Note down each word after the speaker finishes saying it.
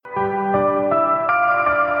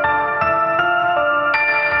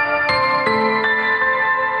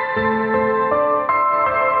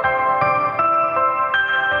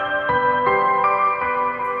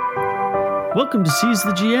Welcome to Seize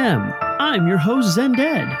the GM. I'm your host, Zended.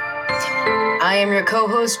 I am your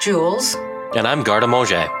co-host, Jules. And I'm Garda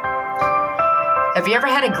Moje. Have you ever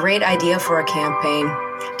had a great idea for a campaign?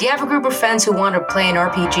 Do you have a group of friends who want to play an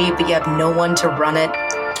RPG, but you have no one to run it?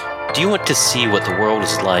 Do you want to see what the world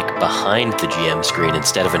is like behind the GM screen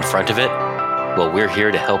instead of in front of it? Well, we're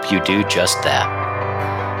here to help you do just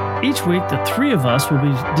that. Each week, the three of us will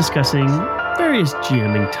be discussing various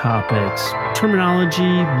GMing topics, terminology,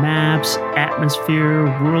 maps, atmosphere,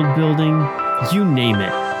 world building, you name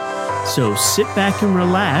it. So sit back and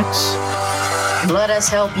relax. Let us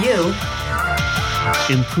help you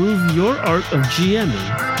improve your art of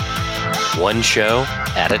GMing. One show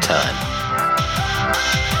at a time.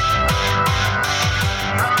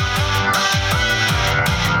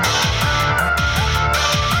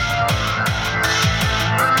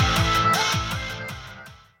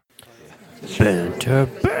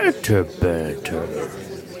 Banter.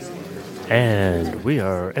 And we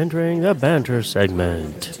are entering the banter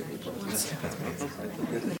segment.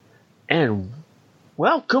 And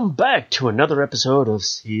welcome back to another episode of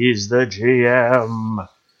Seize the GM.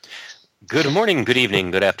 Good morning, good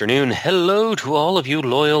evening, good afternoon. Hello to all of you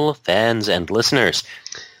loyal fans and listeners.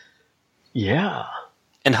 Yeah.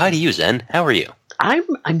 And hi to you, Zen. How are you?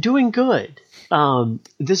 I'm doing good.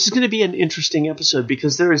 This is going to be an interesting episode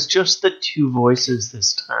because there is just the two voices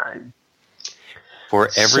this time. For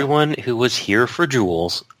everyone who was here for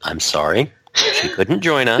Jules, I'm sorry. She couldn't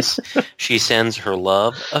join us. She sends her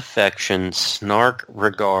love, affection, snark,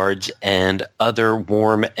 regards, and other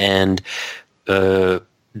warm and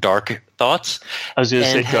dark thoughts. I was going to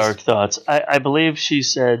say dark thoughts. I believe she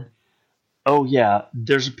said, oh yeah,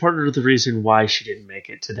 there's a part of the reason why she didn't make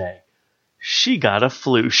it today. She got a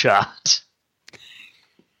flu shot.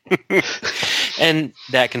 And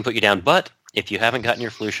that can put you down. But if you haven't gotten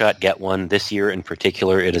your flu shot, get one. This year in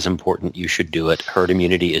particular, it is important you should do it. Herd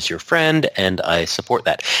immunity is your friend, and I support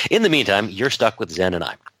that. In the meantime, you're stuck with Zen and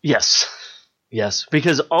I. Yes,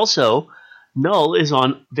 because also Null is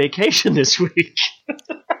on vacation this week.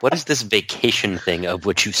 What is this vacation thing of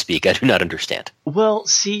which you speak? I do not understand. Well,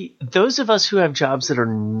 see, those of us who have jobs that are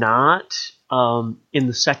not in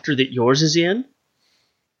the sector that yours is in,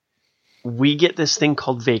 we get this thing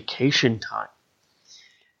called vacation time.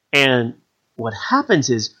 And what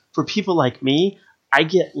happens is, for people like me, I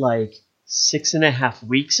get like 6.5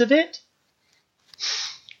 weeks of it.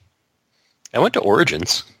 I went to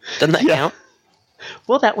Origins. Doesn't that count?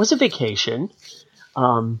 Well, that was a vacation.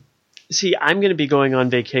 See, I'm going to be going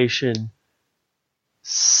on vacation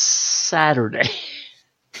Saturday.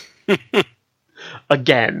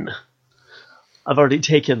 Again. I've already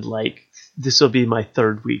taken, this will be my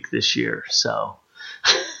third week this year, so.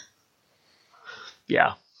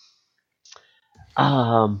 Yeah.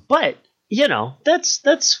 But,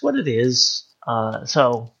 that's what it is.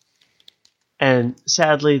 And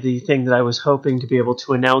sadly, the thing that I was hoping to be able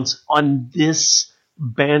to announce on this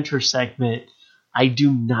banter segment, I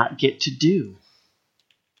do not get to do.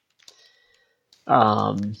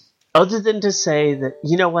 Other than to say that,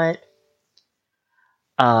 you know what?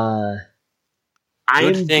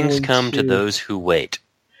 Good things come to those who wait.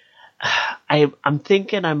 I'm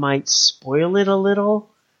thinking I might spoil it a little.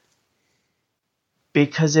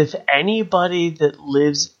 Because if anybody that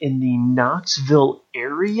lives in the Knoxville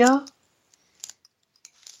area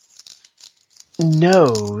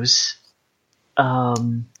knows,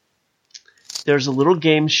 there's a little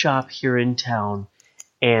game shop here in town,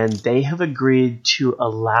 and they have agreed to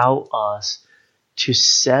allow us to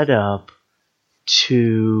set up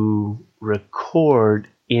to record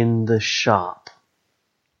in the shop.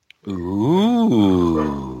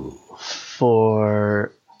 Ooh.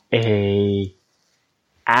 For a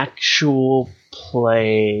actual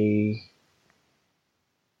play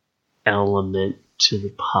element to the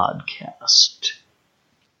podcast.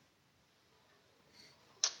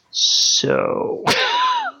 So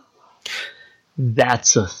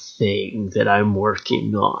that's a thing that I'm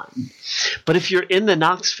working on. But if you're in the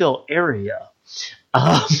Knoxville area,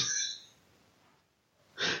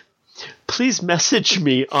 please message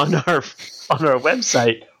me on our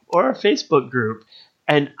website or our Facebook group,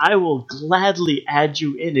 and I will gladly add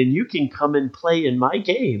you in, and you can come and play in my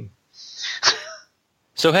game.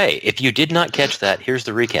 So hey, if you did not catch that, here's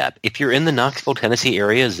the recap. If you're in the Knoxville, Tennessee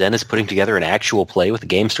area, Zen is putting together an actual play with a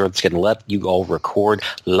game store that's going to let you all record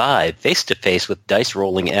live, face-to-face with dice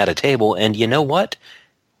rolling at a table, and you know what?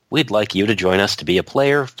 We'd like you to join us to be a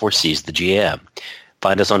player for Seize the GM.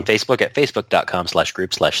 Find us on Facebook at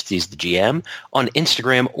facebook.com/group/SeizeTheGM, on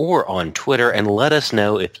Instagram or on Twitter, and let us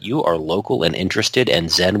know if you are local and interested,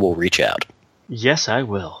 and Zen will reach out. Yes, I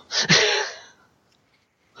will.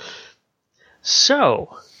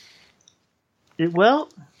 So, well,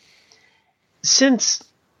 since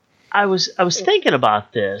I was thinking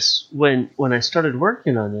about this when I started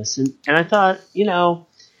working on this, and I thought,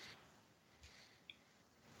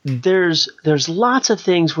 there's lots of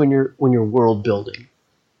things when you're world building.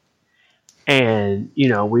 And,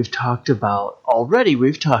 we've talked about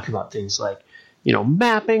things like,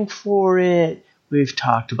 mapping for it. We've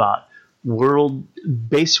talked about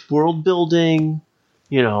base world building,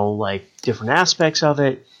 like different aspects of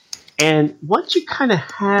it. And once you kind of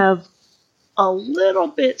have a little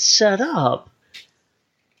bit set up,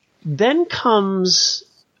 then comes,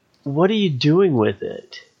 what are you doing with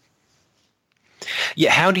it?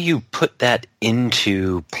 Yeah, how do you put that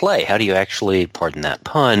into play? How do you actually, pardon that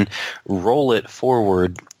pun, roll it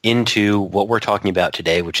forward into what we're talking about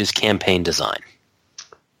today, which is campaign design?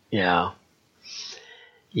 Yeah.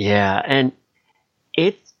 Yeah, and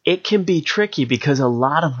it can be tricky because a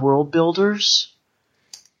lot of world builders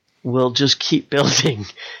will just keep building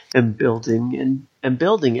and building and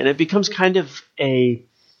building, and it becomes kind of a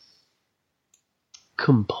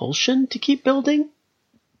compulsion to keep building.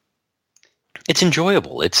 It's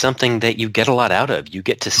enjoyable. It's something that you get a lot out of. You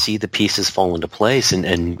get to see the pieces fall into place,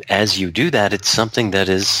 and as you do that, it's something that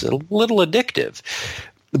is a little addictive.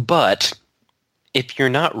 But if you're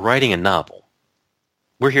not writing a novel,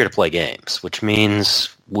 we're here to play games, which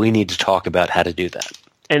means we need to talk about how to do that.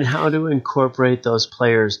 And how to incorporate those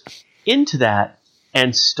players into that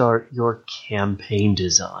and start your campaign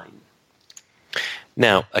design.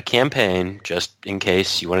 Now, a campaign, just in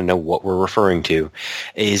case you want to know what we're referring to,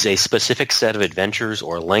 is a specific set of adventures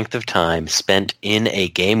or length of time spent in a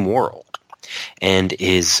game world and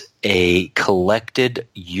is a collected,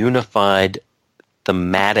 unified,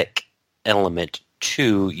 thematic element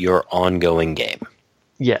to your ongoing game.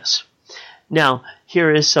 Yes. Now,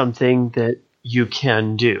 here is something that you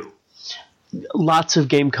can do. Lots of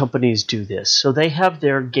game companies do this. So they have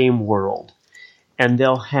their game world, and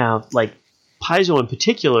they'll have, like, Paizo in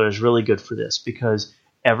particular is really good for this because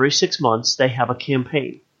every 6 months they have a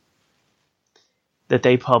campaign that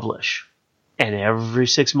they publish. And every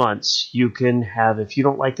 6 months you can have, if you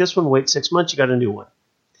don't like this one, wait 6 months, you got a new one.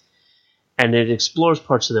 And it explores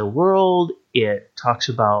parts of their world. It talks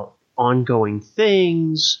about ongoing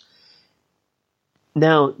things.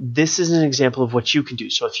 Now, this is an example of what you can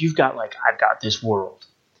do. So if you've got, like, I've got this world.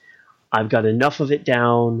 I've got enough of it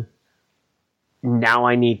down. Now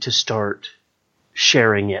I need to start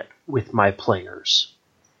sharing it with my players.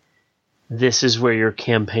 This is where your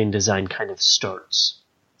campaign design kind of starts.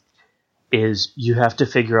 Is you have to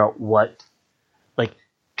figure out what, like,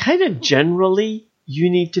 kind of generally, you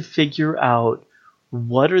need to figure out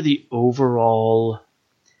what are the overall,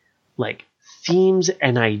 like, themes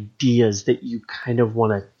and ideas that you kind of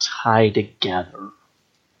want to tie together.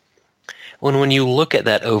 When you look at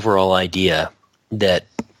that overall idea that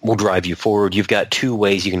will drive you forward, you've got two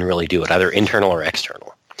ways you can really do it, either internal or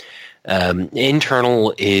external.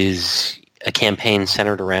 Internal is a campaign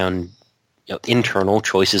centered around internal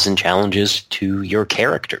choices and challenges to your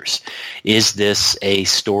characters. Is this a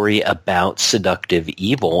story about seductive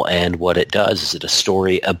evil and what it does? Is it a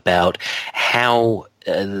story about how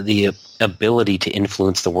the ability to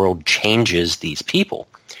influence the world changes these people?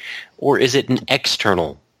 Or is it an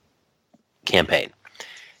external campaign?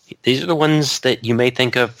 These are the ones that you may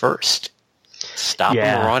think of first. Stop a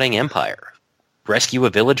marauding empire. Rescue a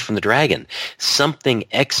village from the dragon. Something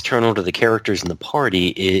external to the characters in the party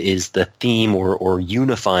is the theme or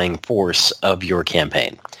unifying force of your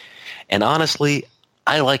campaign. And honestly,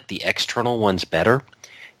 I like the external ones better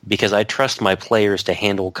because I trust my players to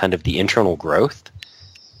handle kind of the internal growth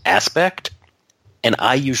aspect, and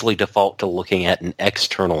I usually default to looking at an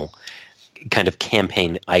external kind of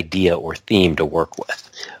campaign idea or theme to work with.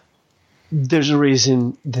 There's a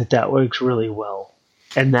reason that works really well,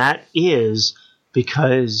 and that is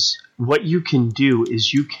because what you can do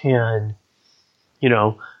is you can,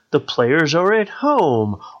 the players are at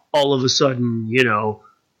home, all of a sudden,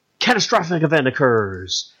 catastrophic event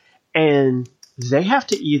occurs, and they have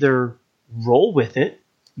to either roll with it,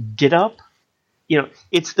 get up,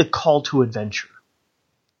 it's the call to adventure.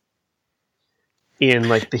 In,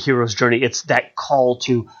 like, the hero's journey, it's that call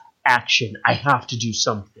to action. I have to do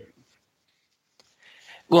something.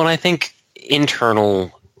 Well, and I think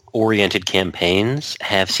internal-oriented campaigns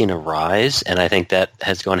have seen a rise, and I think that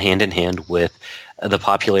has gone hand in hand with the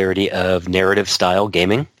popularity of narrative-style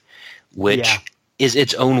gaming, which is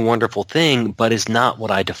its own wonderful thing, but is not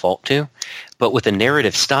what I default to. But with a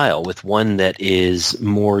narrative style, with one that is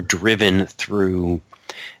more driven through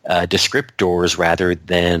descriptors rather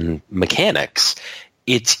than mechanics,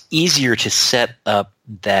 it's easier to set up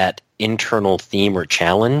that internal theme or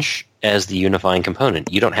challenge as the unifying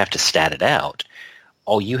component. You don't have to stat it out.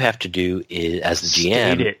 All you have to do is, as the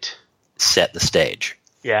GM, set the stage.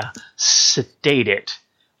 Yeah, state it.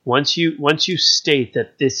 Once you state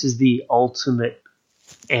that this is the ultimate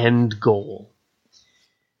end goal,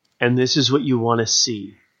 and this is what you want to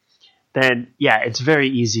see, then yeah, it's very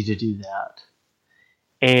easy to do that.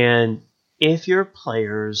 And if your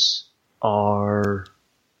players are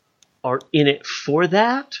in it for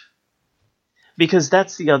that, because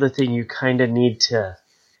that's the other thing you kind of need to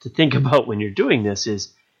think about when you're doing this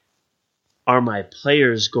is, are my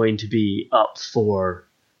players going to be up for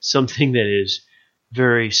something that is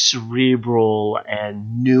very cerebral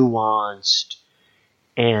and nuanced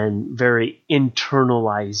and very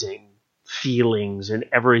internalizing feelings and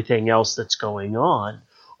everything else that's going on?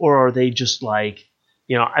 Or are they just like,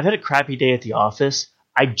 I've had a crappy day at the office,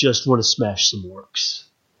 I just want to smash some orcs?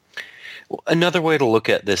 Another way to look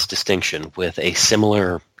at this distinction with a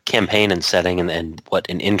similar campaign and setting and what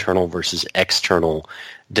an internal versus external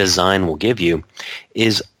design will give you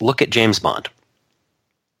is look at James Bond.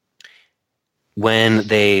 When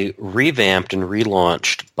they revamped and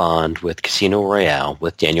relaunched Bond with Casino Royale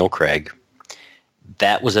with Daniel Craig,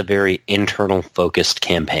 that was a very internal-focused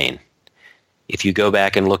campaign. If you go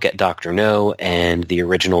back and look at Dr. No and the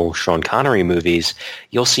original Sean Connery movies,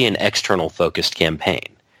 you'll see an external-focused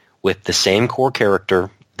campaign with the same core character,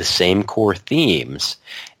 the same core themes,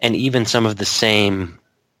 and even some of the same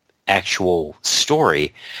actual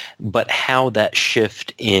story, but how that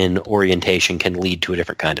shift in orientation can lead to a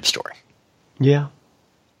different kind of story. Yeah.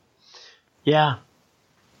 Yeah,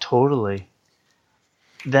 totally.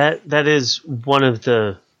 That is one of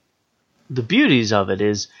the beauties of it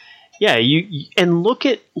is, yeah, you and look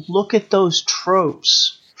at those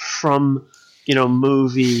tropes from,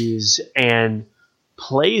 movies and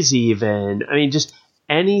plays even. I mean, just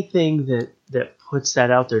anything that puts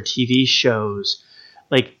that out there, TV shows,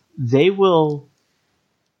 like they'll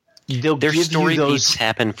their give story you those beats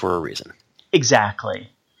happen for a reason. Exactly.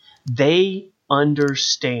 They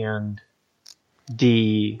understand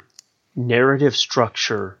the narrative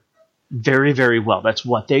structure very, very well. That's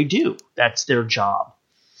what they do. That's their job.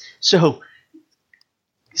 So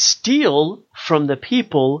steal from the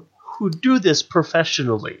people who do this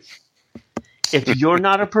professionally. If you're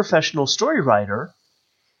not a professional story writer,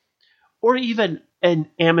 or even an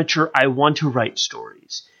amateur, I want to write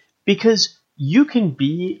stories, because you can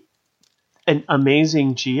be an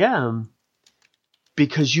amazing GM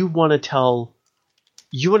because you want to tell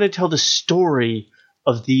the story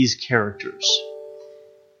of these characters.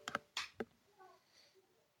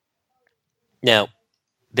 Now,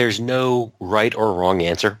 there's no right or wrong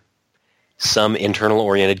answer. Some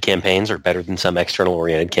internal-oriented campaigns are better than some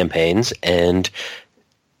external-oriented campaigns, and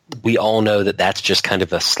we all know that that's just kind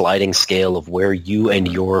of a sliding scale of where you and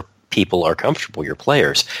your people are comfortable, your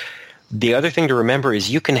players. The other thing to remember is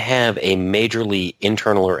you can have a majorly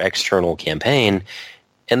internal or external campaign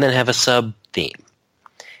and then have a sub-theme,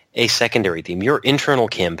 a secondary theme. Your internal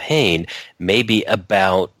campaign may be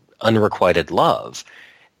about unrequited love,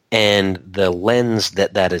 and the lens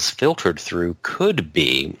that is filtered through could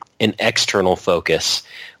be an external focus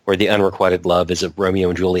where the unrequited love is a Romeo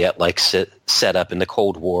and Juliet-like setup in the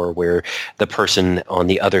Cold War where the person on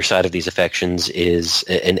the other side of these affections is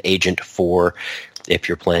an agent for, if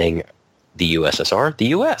you're playing the USSR, the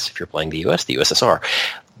US. If you're playing the US, the USSR.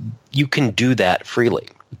 You can do that freely.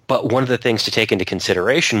 But one of the things to take into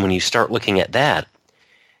consideration when you start looking at that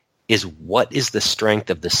is what is the strength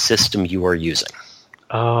of the system you are using?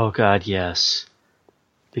 Oh God, yes.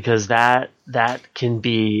 Because that can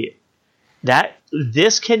be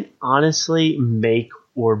this can honestly make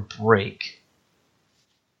or break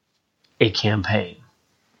a campaign.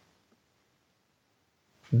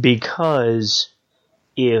 Because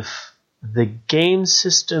if the game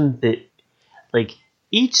system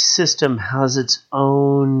each system has its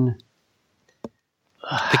own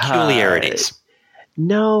peculiarities.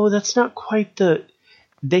 No, that's not quite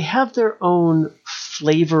they have their own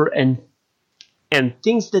flavor and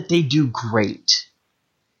things that they do great.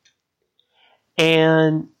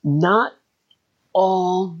 And not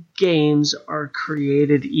all games are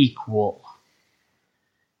created equal,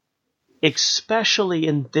 especially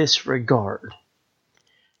in this regard.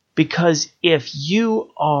 Because if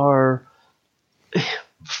you are,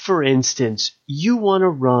 for instance, you want to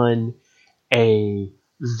run a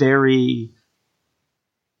very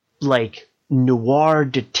noir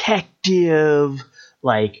detective,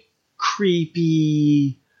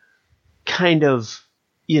 creepy kind of,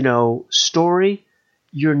 story,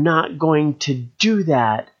 you're not going to do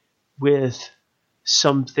that with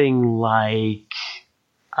something like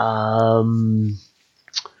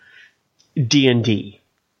D&D.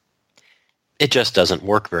 It just doesn't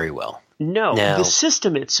work very well. No, Now, the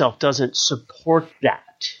system itself doesn't support that.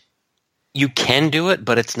 you can do it,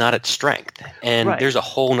 but it's not its strength. And Right. there's a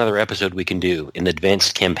whole nother episode we can do in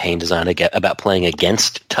advanced campaign design about playing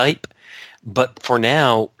against type. But for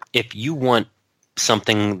now, if you want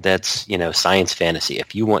something that's, science fantasy,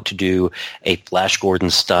 if you want to do a Flash Gordon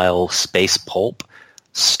style space pulp,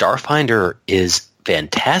 Starfinder is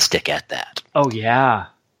fantastic at that. Oh, yeah.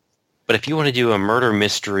 But if you want to do a murder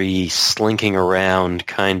mystery slinking around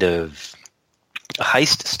kind of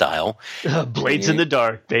heist style, Blades in the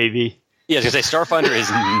dark, baby. yeah, I was going to say Starfinder is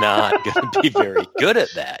not going to be very good at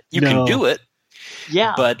that. You can No. do it,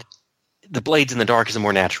 Yeah. but the Blades in the Dark is a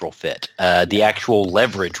more natural fit. The actual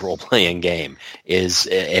Leverage role-playing game is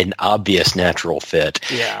an obvious natural fit.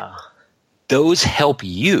 Yeah. Those help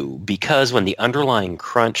you because when the underlying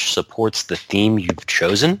crunch supports the theme you've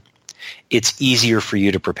chosen, it's easier for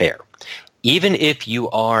you to prepare. Even if you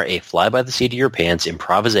are a fly-by-the-seat-of-your-pants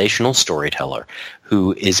improvisational storyteller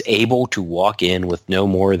who is able to walk in with no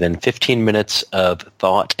more than 15 minutes of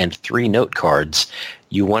thought and 3 note cards,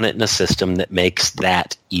 you want it in a system that makes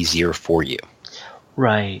that easier for you.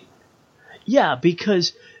 Right. Yeah,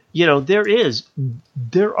 because,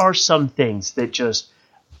 there are some things that just,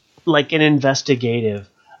 like an investigative,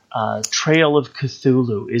 Trail of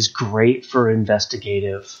Cthulhu is great for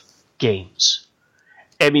investigative games.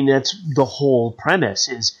 I mean, that's the whole premise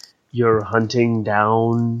is you're hunting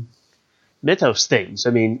down mythos things.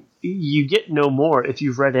 I mean, you get no more if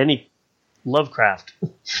you've read any Lovecraft.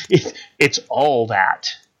 It's all that,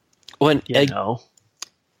 When you know.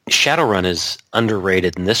 Shadowrun is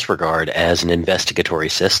underrated in this regard as an investigatory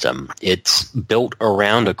system. It's built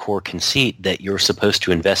around a core conceit that you're supposed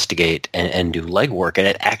to investigate and do legwork, and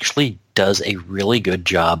it actually does a really good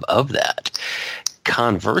job of that.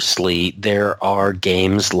 Conversely, there are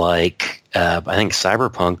games like, I think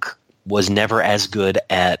Cyberpunk was never as good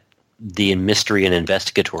at the mystery and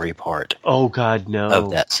investigatory part Oh, God, no.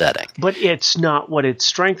 of that setting. But it's not what its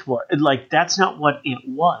strength was. Like, that's not what it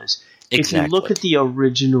was. If you look Exactly. at the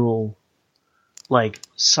original,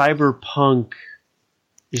 cyberpunk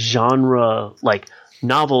genre,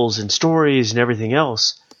 novels and stories and everything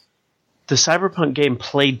else, the cyberpunk game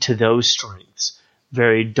played to those strengths.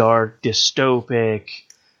 Very dark, dystopic,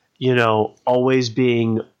 always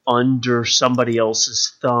being under somebody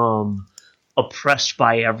else's thumb, oppressed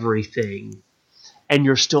by everything, and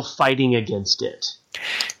you're still fighting against it.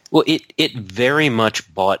 Well, it very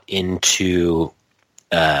much bought into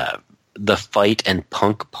the fight and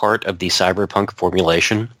punk part of the cyberpunk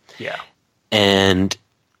formulation, Yeah. and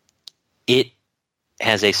it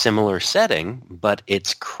has a similar setting, but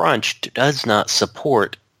its crunch does not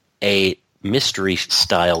support a mystery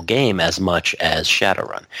style game as much as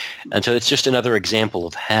Shadowrun. And so it's just another example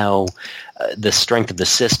of how the strength of the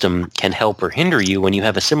system can help or hinder you when you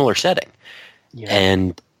have a similar setting. Yeah.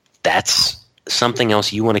 And that's something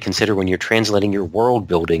else you want to consider when you're translating your world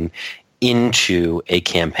building into a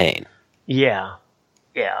campaign. Yeah,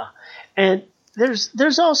 yeah, and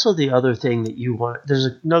there's also the other thing that you want. There's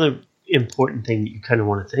another important thing that you kind of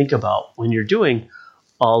want to think about when you're doing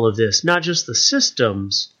all of this, not just the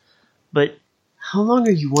systems, but how long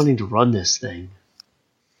are you wanting to run this thing?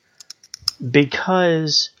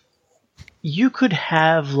 Because you could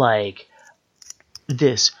have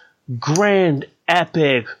this grand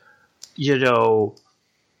epic,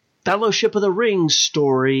 Fellowship of the Ring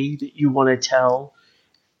story that you want to tell.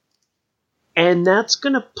 And that's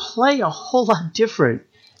going to play a whole lot different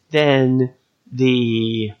than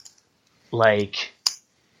the, I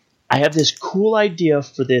have this cool idea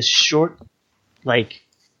for this short,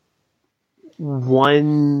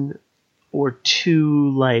 1 or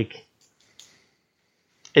 2,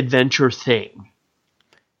 adventure thing.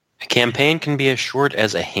 A campaign can be as short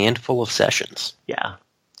as a handful of sessions. Yeah.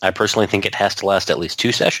 I personally think it has to last at least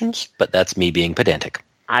 2 sessions, but that's me being pedantic.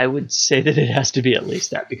 I would say that it has to be at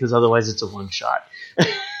least that, because otherwise it's a one-shot.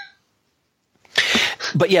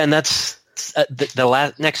 But yeah, and that's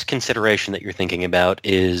the next consideration that you're thinking about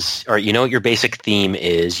is, or you know what your basic theme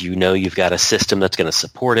is, you've got a system that's going to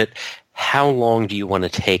support it. How long do you want to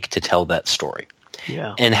take to tell that story?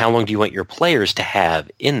 Yeah. And how long do you want your players to have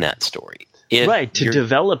in that story? Right, to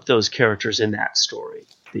develop those characters in that story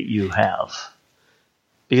that you have.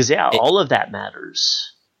 Because, all of that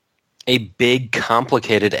matters. A big,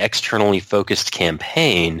 complicated, externally focused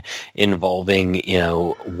campaign involving,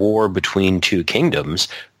 war between 2 kingdoms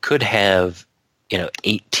could have,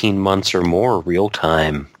 18 months or more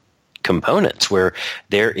real-time components where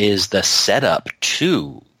there is the setup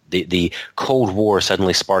to the Cold War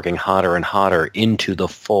suddenly sparking hotter and hotter into the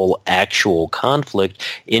full actual conflict,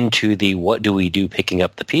 into the what do we do picking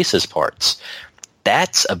up the pieces parts.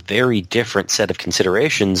 That's a very different set of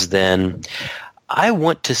considerations than I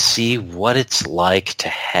want to see what it's like to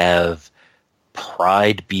have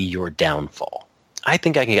pride be your downfall. I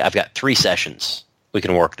think I've got 3 sessions we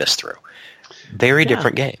can work this through. Very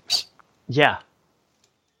different games. Yeah.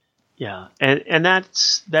 Yeah. And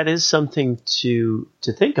that is something to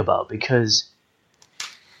think about, because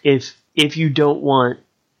if you don't want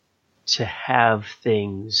to have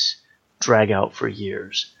things drag out for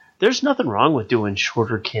years, there's nothing wrong with doing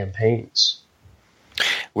shorter campaigns.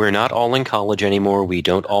 We're not all in college anymore. We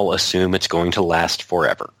don't all assume it's going to last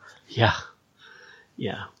forever. Yeah.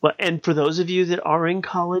 Yeah. Well, and for those of you that are in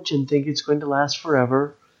college and think it's going to last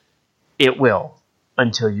forever, it will,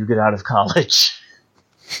 until you get out of college.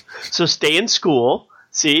 So stay in school.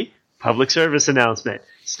 See? Public service announcement.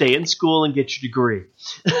 Stay in school and get your degree.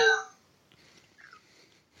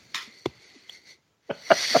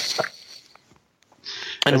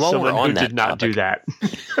 And as while we're on who that did not topic, do that.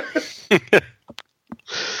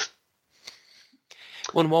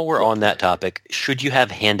 Well, and while we're on that topic, should you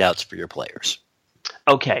have handouts for your players?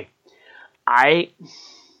 Okay. I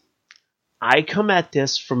come at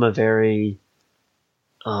this from a very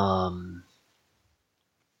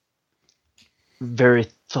very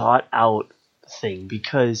thought out thing,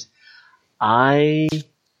 because I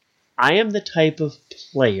am the type of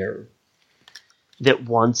player that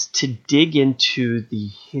wants to dig into the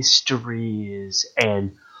histories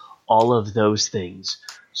and all of those things.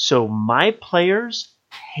 So my players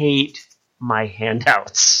hate my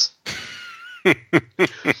handouts.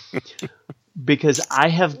 Because I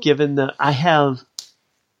have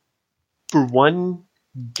for one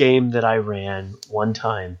game that I ran one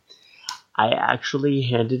time, I actually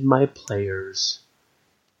handed my players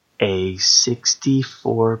a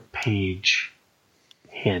 64-page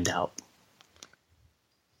handout.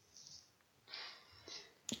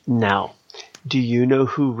 Now, do you know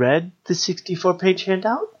who read the 64-page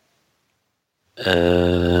handout?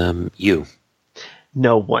 You.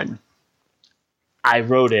 No one. I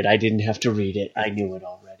wrote it. I didn't have to read it. I knew it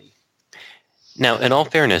already. Now, in all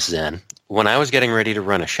fairness, then, when I was getting ready to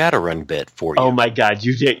run a Shadowrun bit for you... Oh my god,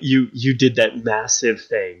 you did that massive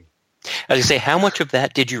thing. I was going to say, how much of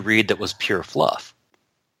that did you read that was pure fluff?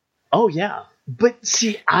 Oh yeah. But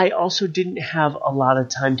see, I also didn't have a lot of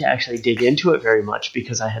time to actually dig into it very much,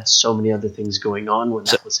 because I had so many other things going on when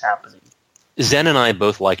that was happening. Zen and I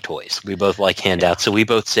both like toys. We both like handouts, so we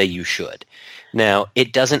both say you should. Now,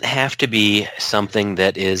 it doesn't have to be something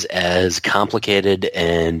that is as complicated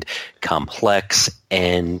and complex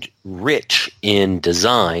and rich in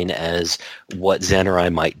design as what Zen or I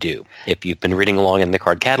might do. If you've been reading along in the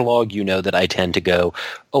card catalog, you know that I tend to go,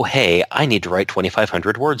 oh, hey, I need to write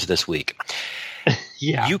 2,500 words this week.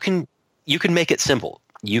 Yeah. You can make it simple.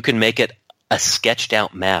 You can make it a sketched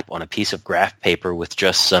out map on a piece of graph paper with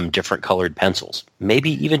just some different colored pencils,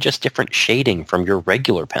 maybe even just different shading from your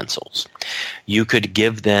regular pencils. You could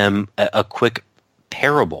give them a quick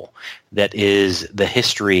parable that is the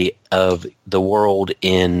history of the world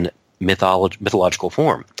in mythological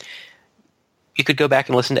form. You could go back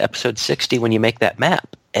and listen to episode 60 when you make that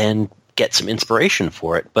map and get some inspiration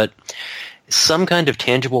for it, but some kind of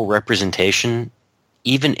tangible representation,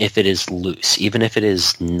 even if it is loose, even if it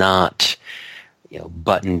is not,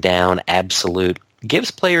 buttoned down, absolute,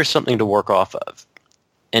 gives players something to work off of.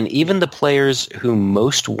 And even the players who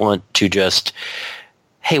most want to just,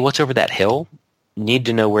 hey, what's over that hill, need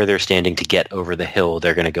to know where they're standing to get over the hill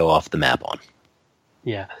they're going to go off the map on.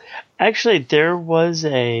 Yeah. Actually, there was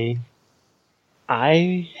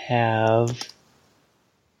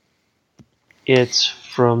it's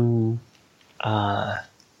from, the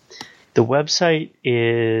website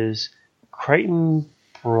is Crichton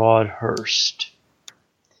Broadhurst.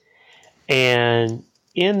 And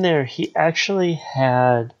in there, he actually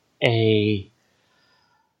had he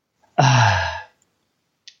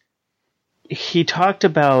talked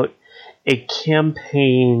about a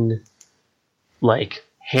campaign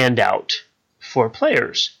handout for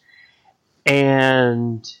players.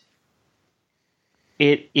 And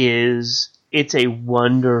it's a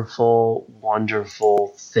wonderful,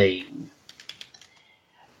 wonderful thing.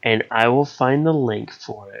 And I will find the link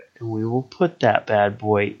for it, and we will put that bad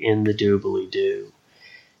boy in the doobly-doo.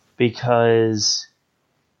 Because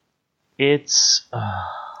it's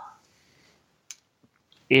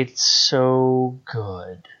so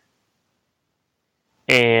good.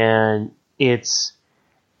 And it's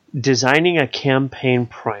designing a campaign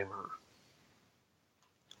primer.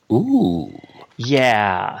 Ooh.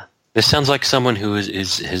 Yeah. This sounds like someone who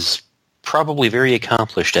is probably very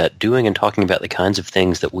accomplished at doing and talking about the kinds of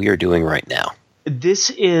things that we are doing right now. This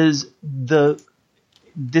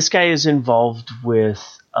guy is involved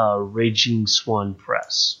with Raging Swan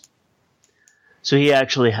Press. So he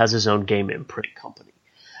actually has his own game imprint company.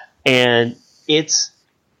 And it's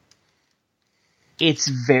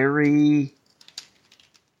very,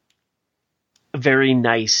 very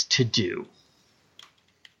nice to do.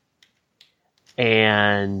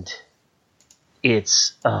 And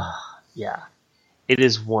it's, it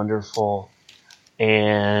is wonderful.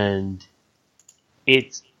 And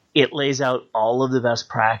it lays out all of the best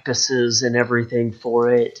practices and everything for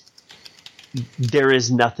it. There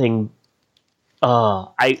is nothing.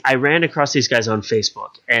 I ran across these guys on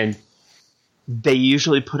Facebook, and they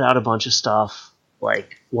usually put out a bunch of stuff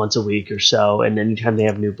like once a week or so. And anytime they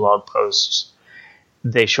have new blog posts,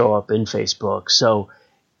 they show up in Facebook. So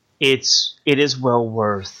it is well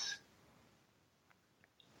worth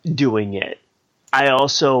doing it.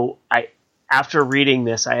 After reading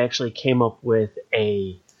this, I actually came up with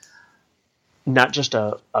not just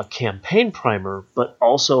a campaign primer, but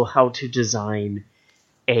also how to design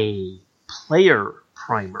a player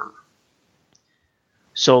primer.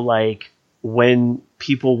 So like when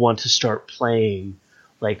people want to start playing,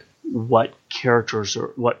 like what characters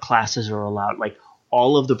or what classes are allowed, like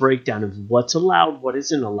all of the breakdown of what's allowed, what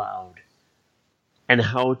isn't allowed, and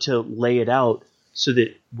how to lay it out so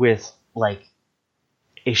that with like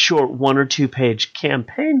a short 1 or 2 page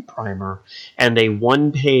campaign primer and a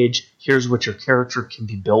 1 page, here's what your character can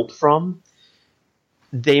be built from,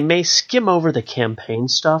 they may skim over the campaign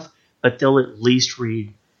stuff, but they'll at least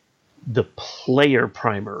read the player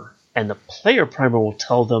primer, and the player primer will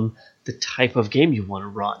tell them the type of game you want to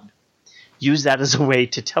run. Use that as a way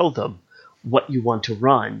to tell them what you want to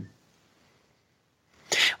run.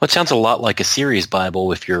 Well, it sounds a lot like a series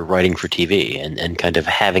Bible if you're writing for TV and kind of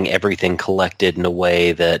having everything collected in a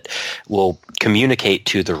way that will communicate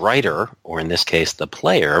to the writer, or in this case the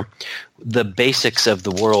player, the basics of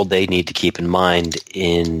the world they need to keep in mind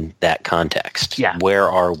in that context. Yeah. Where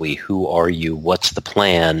are we? Who are you? What's the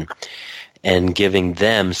plan? And giving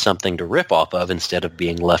them something to rip off of instead of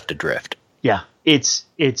being left adrift. Yeah,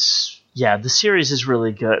 the series is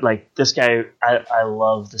really good. Like this guy, I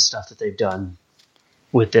love the stuff that they've done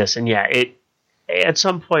with this, and at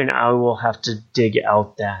some point I will have to dig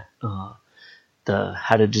out that the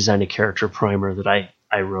how to design a character primer that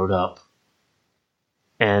I wrote up,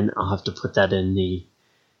 and I'll have to put that in the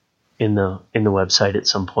website at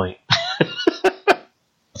some point.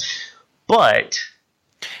 But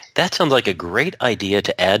that sounds like a great idea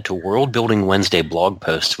to add to World Building Wednesday blog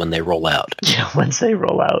posts when they roll out. Yeah, once they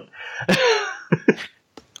roll out.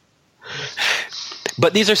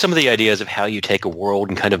 But these are some of the ideas of how you take a world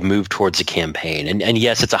and kind of move towards a campaign. And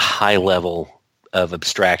yes, it's a high level of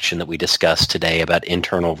abstraction that we discussed today about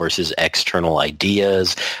internal versus external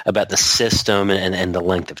ideas, about the system and the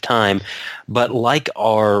length of time. But like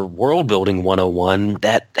our World Building 101,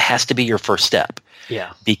 that has to be your first step.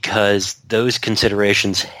 Yeah. Because those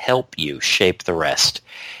considerations help you shape the rest.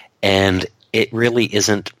 And it really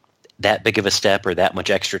isn't that big of a step or that much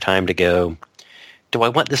extra time to go, do I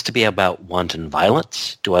want this to be about wanton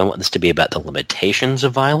violence? Do I want this to be about the limitations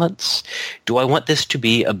of violence? Do I want this to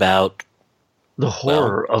be about the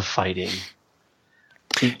horror of fighting?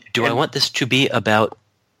 Do I want this to be about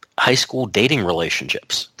high school dating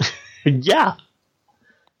relationships? Yeah.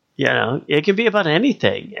 You know, it can be about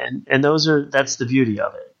anything, and that's the beauty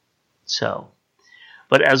of it. So,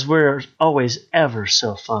 but as we're always ever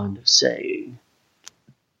so fond of saying,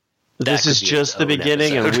 this is just the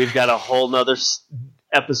beginning, and we've got a whole nother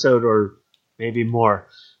episode, or maybe more,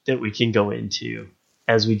 that we can go into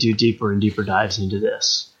as we do deeper and deeper dives into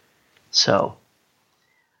this. So,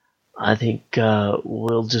 I think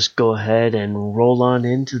we'll just go ahead and roll on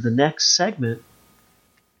into the next segment.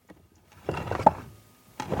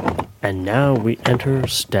 And now we enter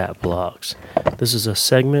Stat Blocks. This is a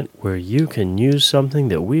segment where you can use something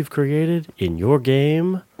that we've created in your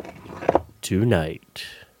game tonight.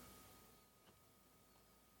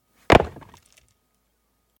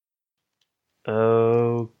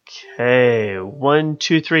 Okay, 1,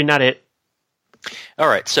 2, 3, not it. All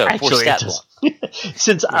right, so actually, for Stat Block.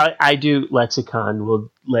 Since I do Lexicon,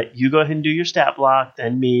 we'll let you go ahead and do your Stat Block,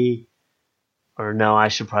 then me. Or no, I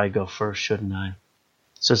should probably go first, shouldn't I?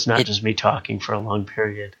 So it's not just me talking for a long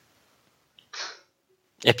period.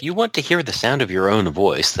 If you want to hear the sound of your own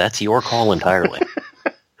voice, that's your call entirely.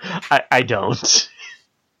 I don't.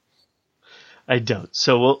 I don't.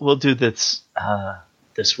 So we'll do this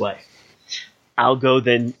this way. I'll go,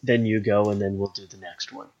 then you go, and then we'll do the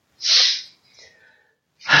next one.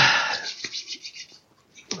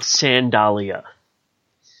 Sandalia.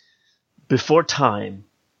 Before time,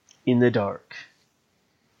 in the dark,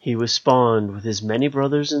 he was spawned with his many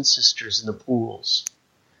brothers and sisters in the pools.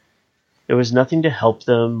 There was nothing to help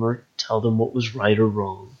them or tell them what was right or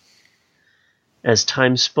wrong. As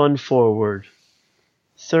time spun forward,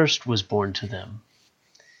 thirst was born to them,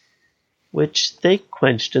 which they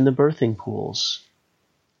quenched in the birthing pools.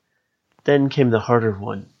 Then came the harder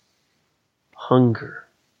one, hunger.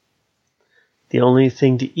 The only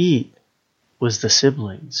thing to eat was the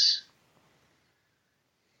siblings.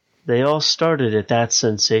 They all started at that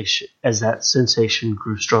sensation, as that sensation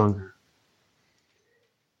grew stronger.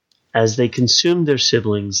 As they consumed their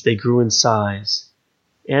siblings, they grew in size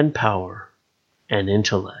and power and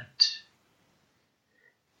intellect.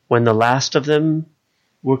 When the last of them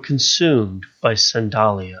were consumed by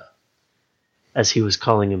Sandalia, as he was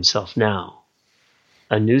calling himself now,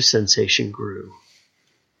 a new sensation grew,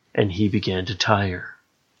 and he began to tire.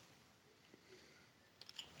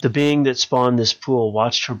 The being that spawned this pool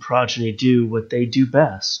watched her progeny do what they do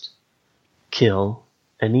best, kill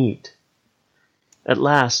and eat. At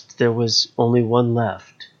last there was only one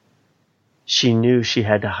left. She knew she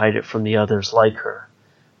had to hide it from the others like her,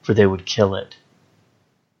 for they would kill it.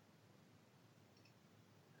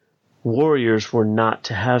 Warriors were not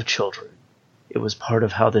to have children. It was part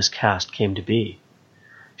of how this caste came to be.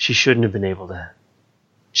 She shouldn't have been able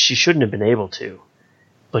to,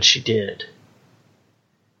 but she did.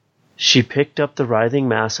 She picked up the writhing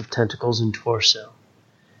mass of tentacles and torso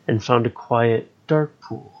and found a quiet, dark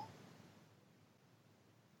pool.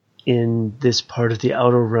 In this part of the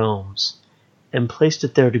outer realms, and placed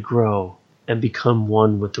it there to grow and become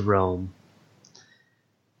one with the realm.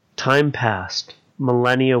 Time passed,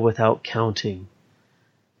 millennia without counting.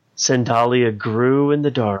 Sandalia grew in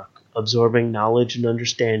the dark, absorbing knowledge and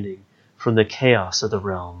understanding from the chaos of the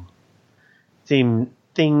realm.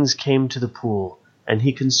 Things came to the pool, and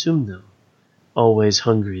he consumed them, always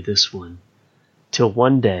hungry this one, till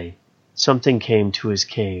one day something came to his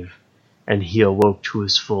cave, and he awoke to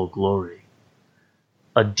his full glory.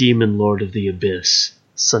 A demon lord of the abyss,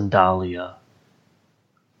 Sandalia,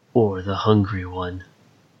 or the Hungry One.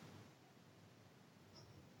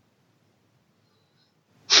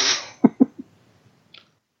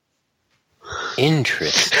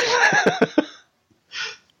 Interesting.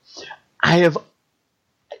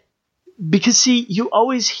 Because see, you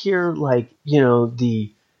always hear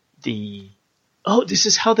the this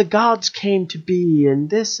is how the gods came to be and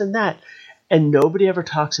this and that. And nobody ever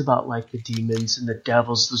talks about the demons and the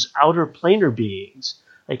devils, those outer planar beings.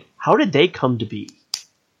 How did they come to be?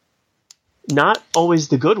 Not always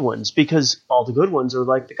the good ones, because all the good ones are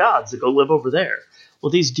like the gods that go live over there. Well,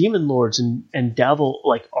 these demon lords and devil,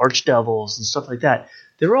 archdevils and stuff like that,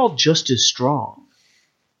 they're all just as strong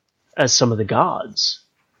as some of the gods.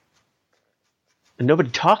 And nobody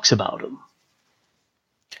talks about them.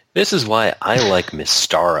 This is why I like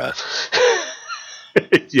Mystara.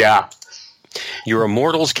 Yeah. Your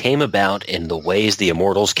immortals came about in the ways the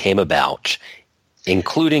immortals came about,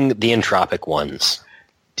 including the entropic ones.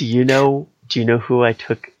 Do you know who I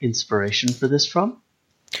took inspiration for this from?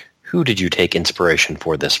 Who did you take inspiration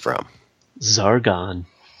for this from? Zargon.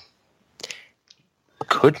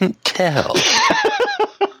 Couldn't tell.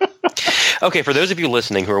 Okay, for those of you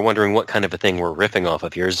listening who are wondering what kind of a thing we're riffing off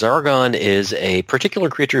of here, Zargon is a particular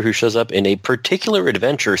creature who shows up in a particular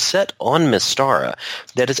adventure set on Mystara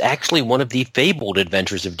that is actually one of the fabled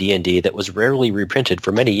adventures of D&D that was rarely reprinted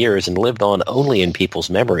for many years and lived on only in people's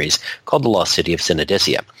memories, called the Lost City of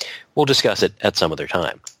Synodicea. We'll discuss it at some other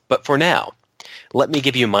time. But for now, let me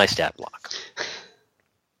give you my stat block.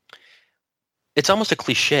 It's almost a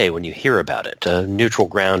cliche when you hear about it, a neutral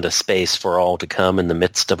ground, a space for all to come in the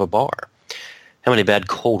midst of a bar. How many bad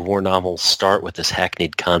Cold War novels start with this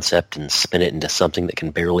hackneyed concept and spin it into something that can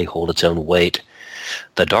barely hold its own weight?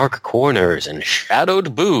 The dark corners and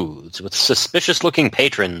shadowed booths with suspicious-looking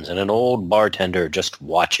patrons and an old bartender just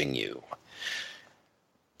watching you.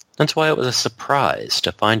 That's why it was a surprise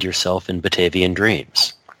to find yourself in Batavian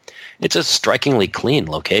Dreams. It's a strikingly clean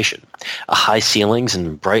location. High ceilings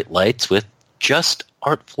and bright lights with just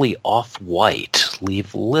artfully off-white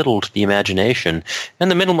leave little to the imagination, and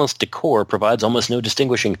the minimalist decor provides almost no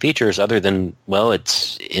distinguishing features other than, well,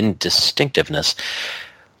 its indistinctiveness.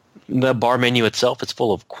 The bar menu itself is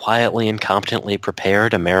full of quietly and competently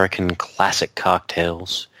prepared American classic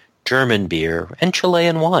cocktails, German beer, and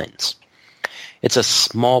Chilean wines. It's a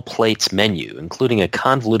small plates menu, including a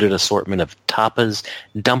convoluted assortment of tapas,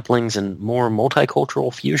 dumplings, and more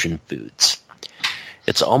multicultural fusion foods.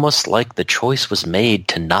 It's almost like the choice was made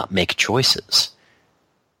to not make choices.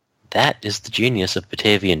 That is the genius of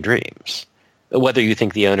Batavian Dreams. Whether you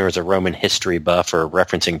think the owner is a Roman history buff or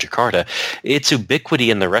referencing Jakarta, its ubiquity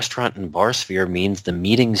in the restaurant and bar sphere means the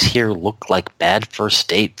meetings here look like bad first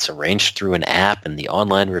dates arranged through an app, and the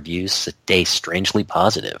online reviews stay strangely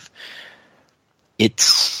positive.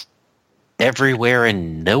 It's everywhere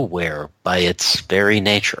and nowhere by its very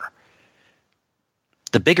nature.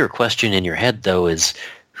 The bigger question in your head, though, is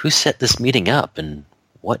who set this meeting up and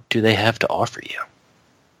what do they have to offer you?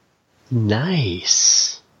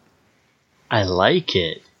 Nice. I like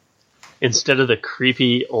it. Instead of the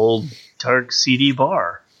creepy old dark seedy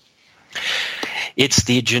bar. It's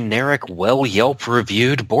the generic, well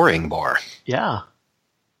Yelp-reviewed boring bar. Yeah.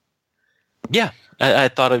 Yeah, I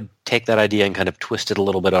thought I'd take that idea and kind of twist it a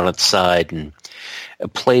little bit on its side, and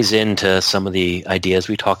it plays into some of the ideas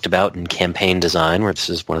we talked about in campaign design, where this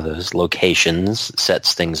is one of those locations,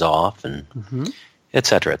 sets things off, and et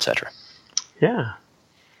cetera, et cetera. Yeah.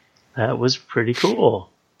 That was pretty cool.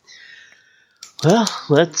 Well,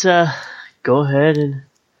 let's go ahead and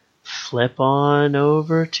flip on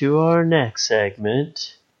over to our next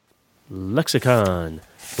segment. Lexicon,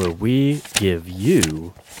 where we give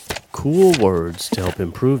you cool words to help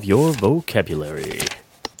improve your vocabulary.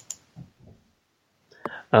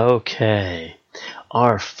 Okay.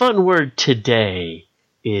 Our fun word today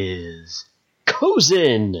is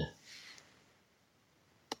cozen.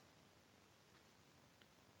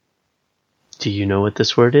 Do you know what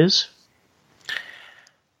this word is?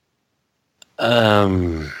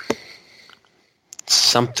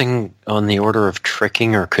 Something on the order of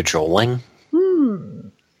tricking or cajoling?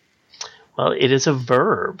 Well, it is a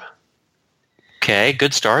verb. Okay,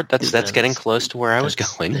 good start. That's getting close to where I was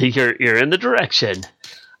going. You're in the direction.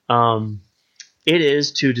 It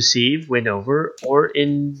is to deceive, win over, or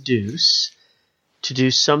induce, to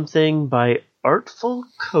do something by artful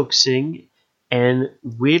coaxing and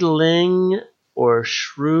wheedling or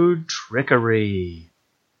shrewd trickery.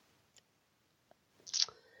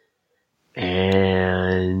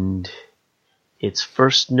 And its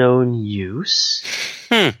first known use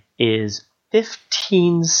is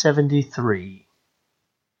 1573.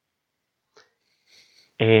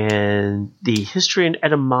 And the history and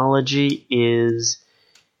etymology is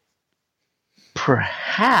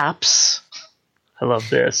perhaps, I love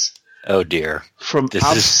this. Oh dear. From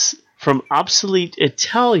obsolete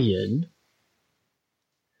Italian,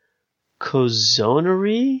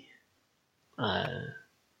 cozonery?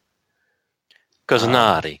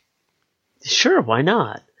 Cozonati. Sure, why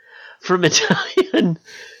not? From Italian,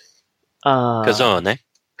 Cozone.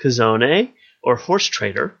 Cozone, or horse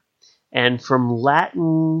trader, and from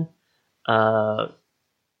Latin,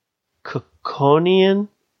 Coconian,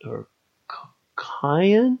 or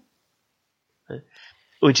Cocayan,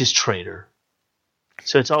 which is trader.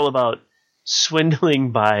 So it's all about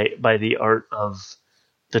swindling by the art of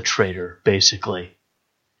the trader, basically.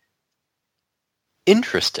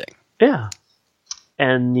 Interesting. Yeah.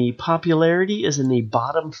 And the popularity is in the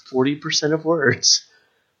bottom 40% of words.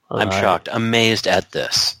 I'm shocked. Amazed at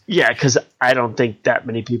this. Yeah, because I don't think that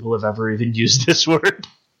many people have ever even used this word.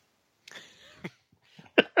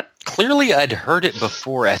 Clearly, I'd heard it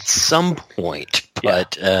before at some point,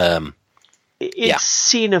 but it's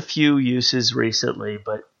seen a few uses recently,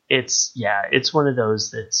 but it's one of those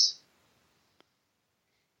that's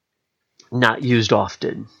not used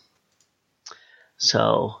often.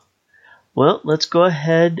 So, well, let's go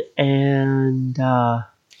ahead and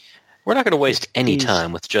we're not going to waste any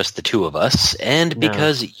time with just the two of us, and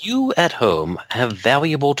because you at home have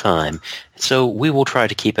valuable time, so we will try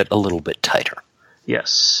to keep it a little bit tighter.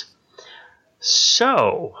 Yes.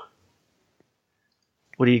 So,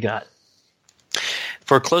 what do you got?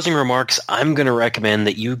 For closing remarks, I'm going to recommend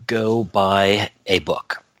that you go buy a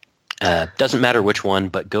book. Doesn't matter which one,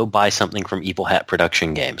 but go buy something from Evil Hat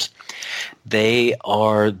Production Games. They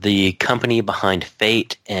are the company behind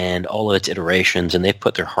Fate and all of its iterations, and they've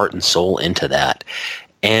put their heart and soul into that.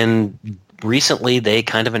 And recently, they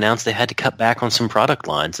kind of announced they had to cut back on some product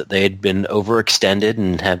lines, that they had been overextended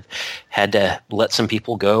and have had to let some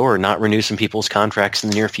people go or not renew some people's contracts in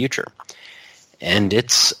the near future. And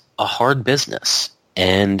it's a hard business.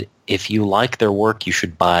 And if you like their work, you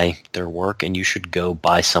should buy their work, and you should go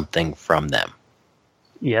buy something from them.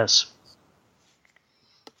 Yes.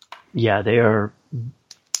 Yeah, they are...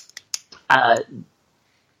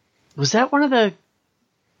 was that one of the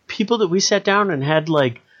people that we sat down and had,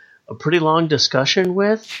 like, a pretty long discussion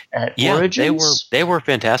with at Origins? They were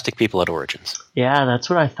fantastic people at Origins. Yeah, that's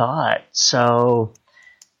what I thought. So,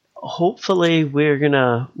 hopefully we're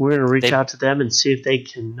gonna reach out to them and see if they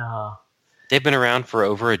can... They've been around for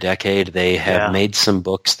over a decade. They have made some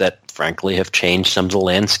books that, frankly, have changed some of the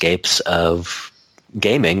landscapes of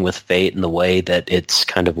gaming with Fate and the way that it's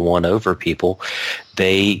kind of won over people.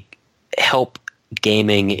 They help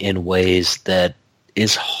gaming in ways that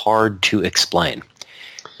is hard to explain.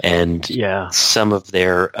 And some of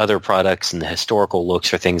their other products and the historical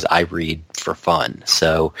looks are things I read for fun.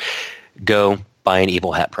 So go buy an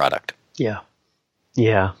Evil Hat product. Yeah.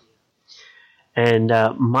 Yeah. And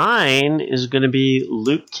mine is going to be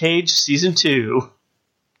Luke Cage Season 2.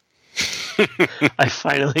 I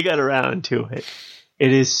finally got around to it.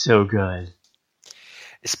 It is so good.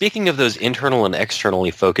 Speaking of those internal and externally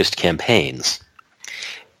focused campaigns,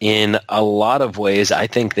 in a lot of ways, I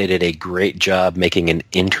think they did a great job making an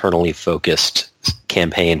internally focused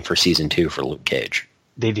campaign for Season 2 for Luke Cage.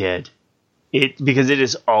 They did. Because it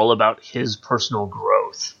is all about his personal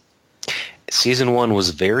growth. Season 1 was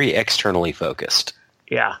very externally focused.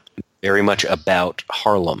 Yeah. Very much about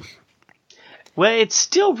Harlem. Well, it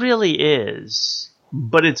still really is.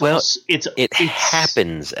 But it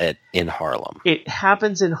happens in Harlem. It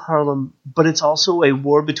happens in Harlem, but it's also a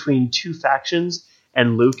war between two factions,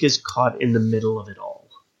 and Luke is caught in the middle of it all.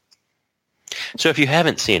 So if you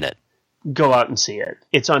haven't seen it, go out and see it.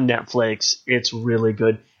 It's on Netflix. It's really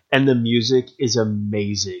good. And the music is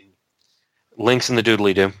amazing. Links in the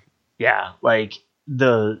doodly-doo. Yeah, like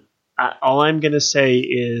all I'm going to say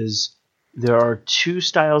is there are two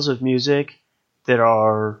styles of music that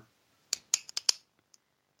are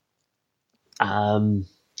I'm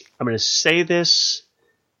going to say this.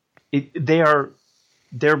 They're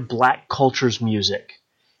Black culture's music,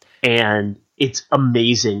 and it's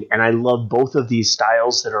amazing. And I love both of these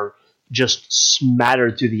styles that are just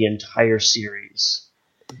smattered through the entire series.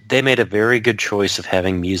 They made a very good choice of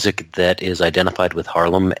having music that is identified with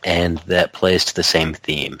Harlem and that plays to the same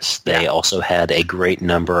themes. They also had a great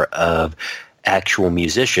number of actual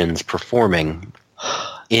musicians performing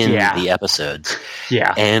in the episodes.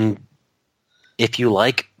 Yeah. And if you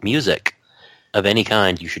like music of any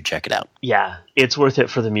kind, you should check it out. Yeah, it's worth it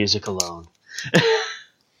for the music alone.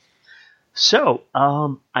 So,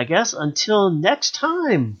 I guess until next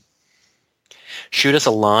time. Shoot us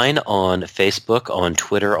a line on Facebook, on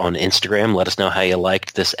Twitter, on Instagram. Let us know how you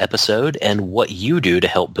liked this episode and what you do to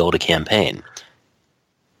help build a campaign.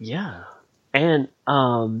 Yeah. And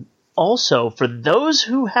also, for those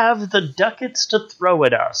who have the ducats to throw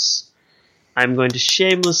at us, I'm going to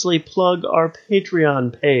shamelessly plug our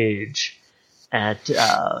Patreon page at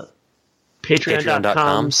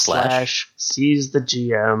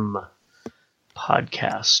patreon.com/SeizeTheGM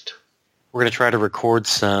podcast. We're going to try to record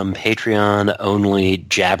some Patreon-only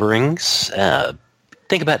jabberings.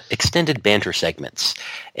 Think about extended banter segments.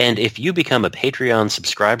 And if you become a Patreon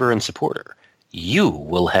subscriber and supporter, you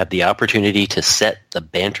will have the opportunity to set the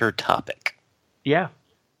banter topic. Yeah,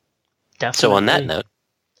 definitely. So on that note,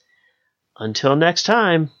 until next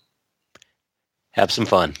time, have some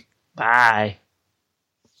fun. Bye.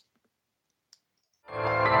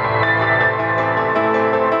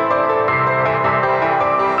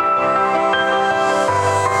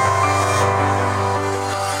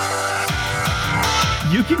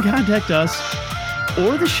 You can contact us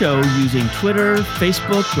or the show using Twitter,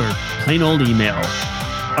 Facebook, or plain old email.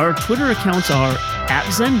 Our Twitter accounts are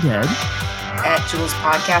 @ZenDead,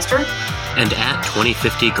 @JulesPodcaster, and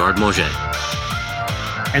 @2050GuardManger.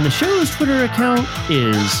 And the show's Twitter account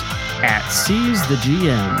is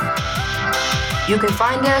 @SeizeTheGM. You can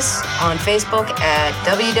find us on Facebook at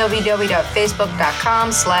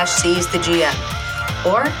www.facebook.com/SeizeTheGM.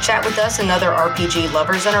 Or chat with us and other RPG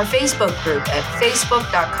lovers in our Facebook group at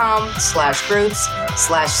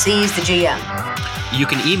facebook.com/groups/SeizeTheGM. You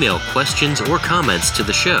can email questions or comments to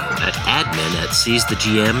the show at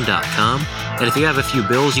admin@seizethegm.com. And if you have a few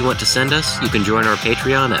bills you want to send us, you can join our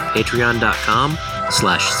Patreon at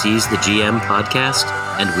patreon.com/SeizeTheGM podcast,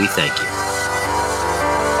 and we thank you.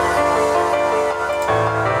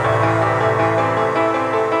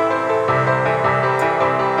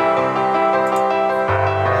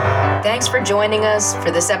 Thanks for joining us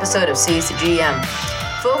for this episode of Seize the GM.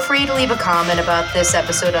 Feel free to leave a comment about this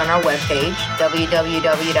episode on our webpage,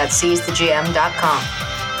 www.seizethegm.com.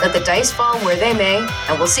 Let the dice fall where they may,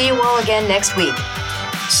 and we'll see you all again next week.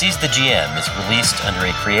 Seize the GM is released under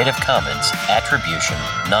a Creative Commons Attribution,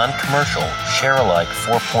 Non-Commercial, Share-alike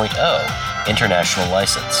 4.0 International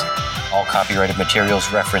License. All copyrighted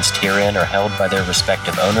materials referenced herein are held by their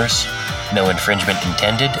respective owners. No infringement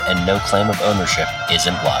intended, and no claim of ownership is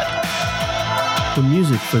implied. The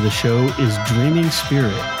music for the show is Dreaming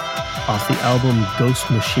Spirit, off the album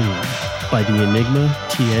Ghost Machine by the Enigma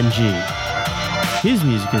TNG. His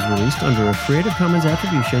music is released under a Creative Commons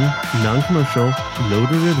Attribution, Non-Commercial, No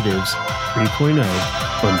Derivatives 3.0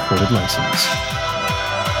 Unported license.